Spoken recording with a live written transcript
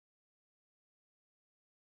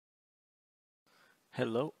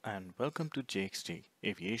Hello and welcome to JXT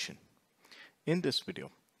Aviation. In this video,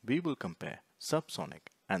 we will compare subsonic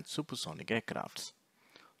and supersonic aircrafts,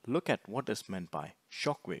 look at what is meant by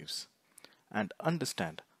shock waves, and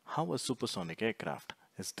understand how a supersonic aircraft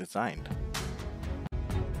is designed.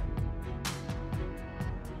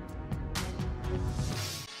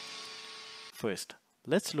 First,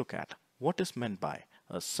 let's look at what is meant by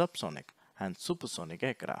a subsonic and supersonic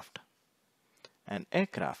aircraft. An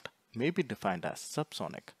aircraft may be defined as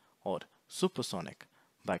subsonic or supersonic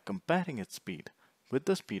by comparing its speed with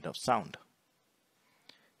the speed of sound.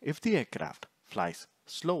 If the aircraft flies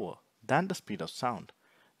slower than the speed of sound,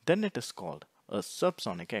 then it is called a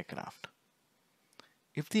subsonic aircraft.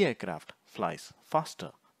 If the aircraft flies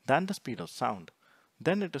faster than the speed of sound,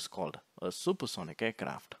 then it is called a supersonic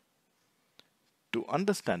aircraft. To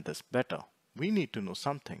understand this better, we need to know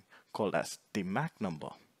something called as the Mach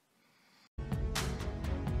number.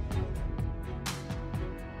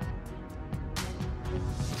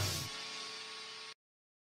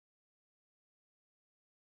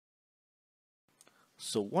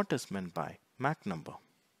 So what is meant by Mach number?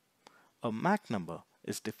 A Mach number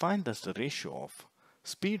is defined as the ratio of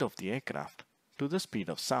speed of the aircraft to the speed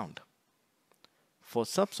of sound. For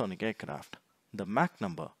subsonic aircraft, the Mach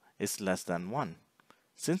number is less than 1,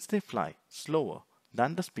 since they fly slower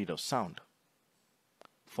than the speed of sound.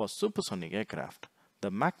 For supersonic aircraft,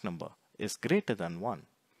 the Mach number is greater than 1,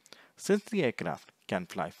 since the aircraft can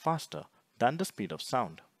fly faster than the speed of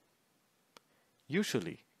sound.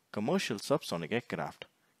 Usually, commercial subsonic aircraft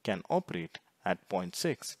can operate at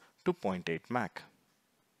 0.6 to 0.8 Mach.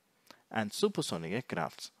 And supersonic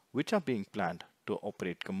aircrafts which are being planned to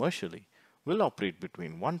operate commercially will operate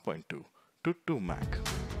between 1.2 to 2 Mach.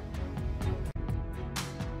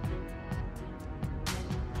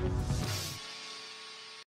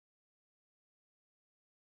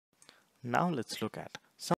 Now let's look at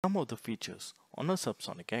some of the features on a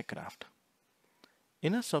subsonic aircraft.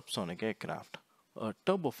 In a subsonic aircraft, a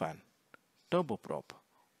turbofan, turboprop,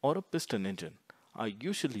 or a piston engine are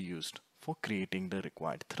usually used for creating the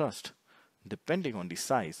required thrust, depending on the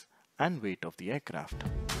size and weight of the aircraft.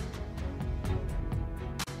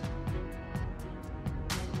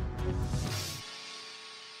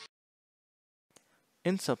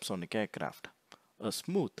 In subsonic aircraft, a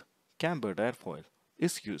smooth, cambered airfoil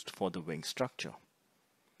is used for the wing structure.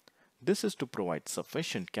 This is to provide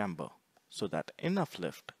sufficient camber so that enough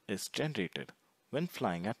lift is generated when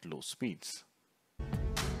flying at low speeds.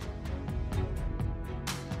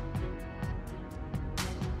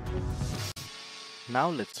 Now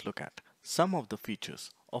let's look at some of the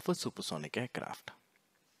features of a supersonic aircraft.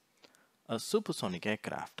 A supersonic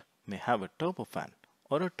aircraft may have a turbofan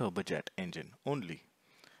or a turbojet engine only,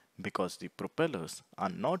 because the propellers are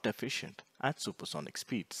not efficient at supersonic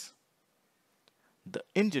speeds. The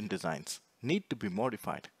engine designs need to be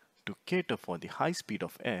modified to cater for the high speed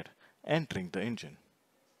of air entering the engine.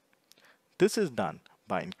 This is done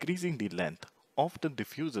by increasing the length of the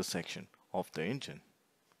diffuser section of the engine.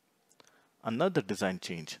 Another design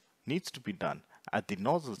change needs to be done at the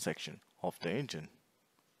nozzle section of the engine.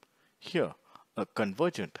 Here, a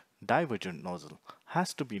convergent divergent nozzle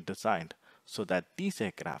has to be designed so that these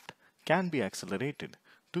aircraft can be accelerated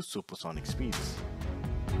to supersonic speeds.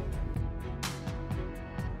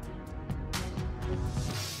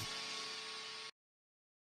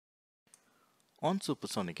 On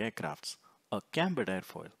supersonic aircrafts, a cambered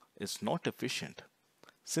airfoil is not efficient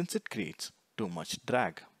since it creates too much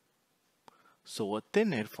drag. So a thin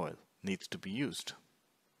airfoil needs to be used.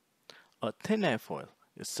 A thin airfoil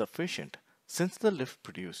is sufficient since the lift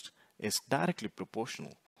produced is directly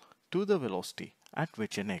proportional to the velocity at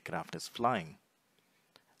which an aircraft is flying.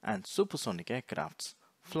 And supersonic aircrafts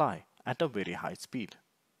fly at a very high speed.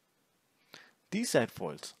 These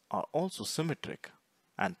airfoils are also symmetric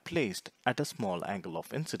and placed at a small angle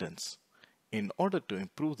of incidence in order to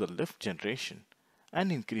improve the lift generation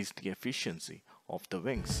and increase the efficiency of the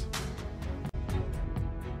wings.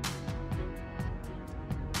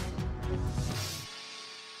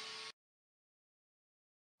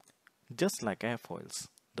 Just like airfoils,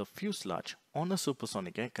 the fuselage on a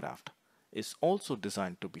supersonic aircraft is also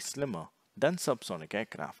designed to be slimmer than subsonic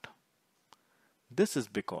aircraft. This is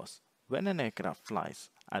because when an aircraft flies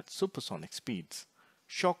at supersonic speeds,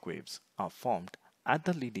 shock waves are formed at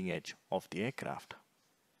the leading edge of the aircraft.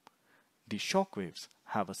 The shock waves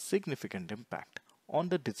have a significant impact on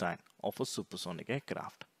the design of a supersonic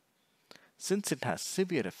aircraft, since it has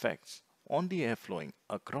severe effects on the air flowing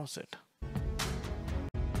across it.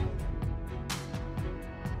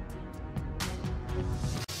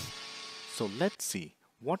 So let's see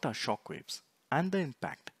what are shock waves and the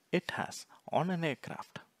impact it has on an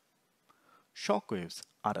aircraft. Shockwaves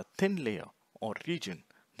are a thin layer or region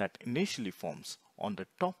that initially forms on the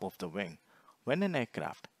top of the wing when an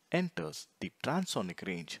aircraft enters the transonic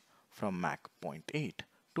range from Mach 0.8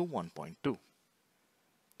 to 1.2.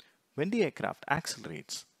 When the aircraft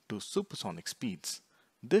accelerates to supersonic speeds,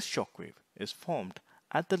 this shockwave is formed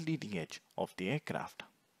at the leading edge of the aircraft.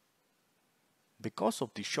 Because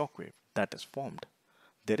of the shockwave that is formed,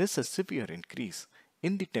 there is a severe increase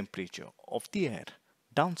in the temperature of the air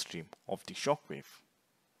downstream of the shockwave.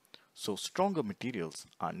 So stronger materials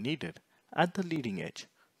are needed at the leading edge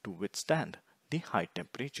to withstand the high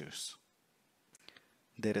temperatures.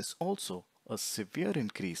 There is also a severe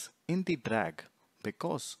increase in the drag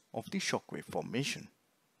because of the shockwave formation.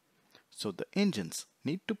 So the engines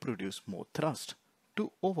need to produce more thrust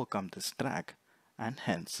to overcome this drag, and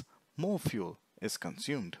hence more fuel is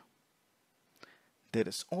consumed. There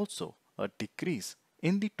is also a decrease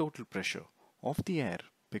in the total pressure of the air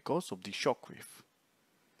because of the shockwave.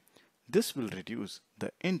 This will reduce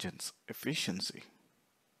the engine's efficiency.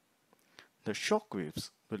 The shockwaves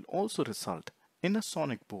will also result in a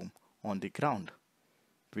sonic boom on the ground,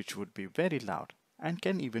 which would be very loud and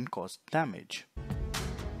can even cause damage.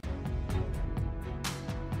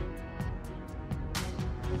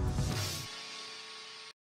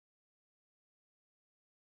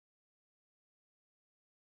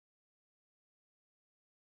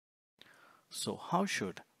 So how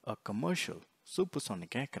should a commercial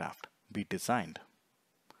supersonic aircraft be designed?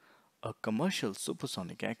 A commercial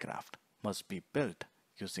supersonic aircraft must be built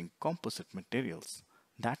using composite materials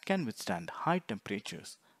that can withstand high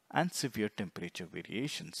temperatures and severe temperature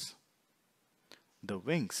variations. The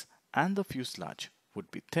wings and the fuselage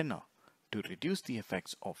would be thinner to reduce the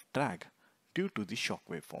effects of drag due to the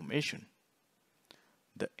shockwave formation.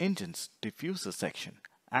 The engine's diffuser section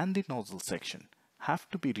and the nozzle section have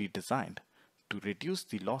to be redesigned to reduce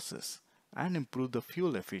the losses and improve the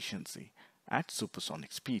fuel efficiency at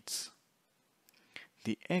supersonic speeds.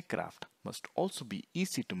 The aircraft must also be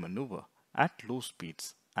easy to maneuver at low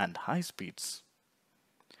speeds and high speeds.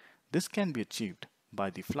 This can be achieved by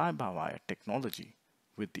the fly-by-wire technology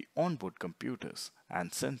with the onboard computers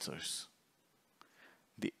and sensors.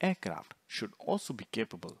 The aircraft should also be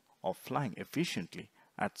capable of flying efficiently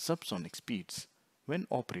at subsonic speeds when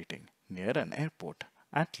operating near an airport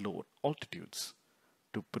at low altitudes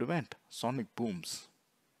to prevent sonic booms.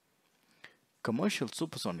 Commercial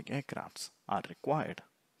supersonic aircrafts are required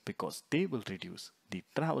because they will reduce the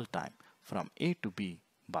travel time from A to B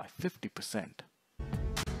by 50%.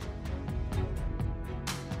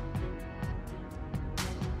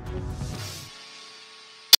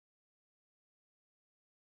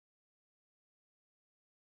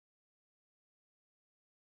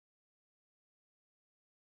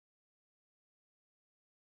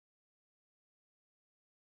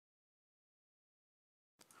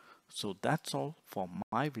 So that's all for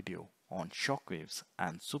my video on shockwaves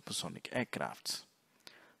and supersonic aircrafts.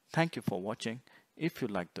 Thank you for watching. If you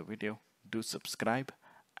liked the video, do subscribe,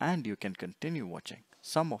 and you can continue watching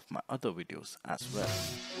some of my other videos as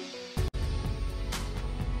well.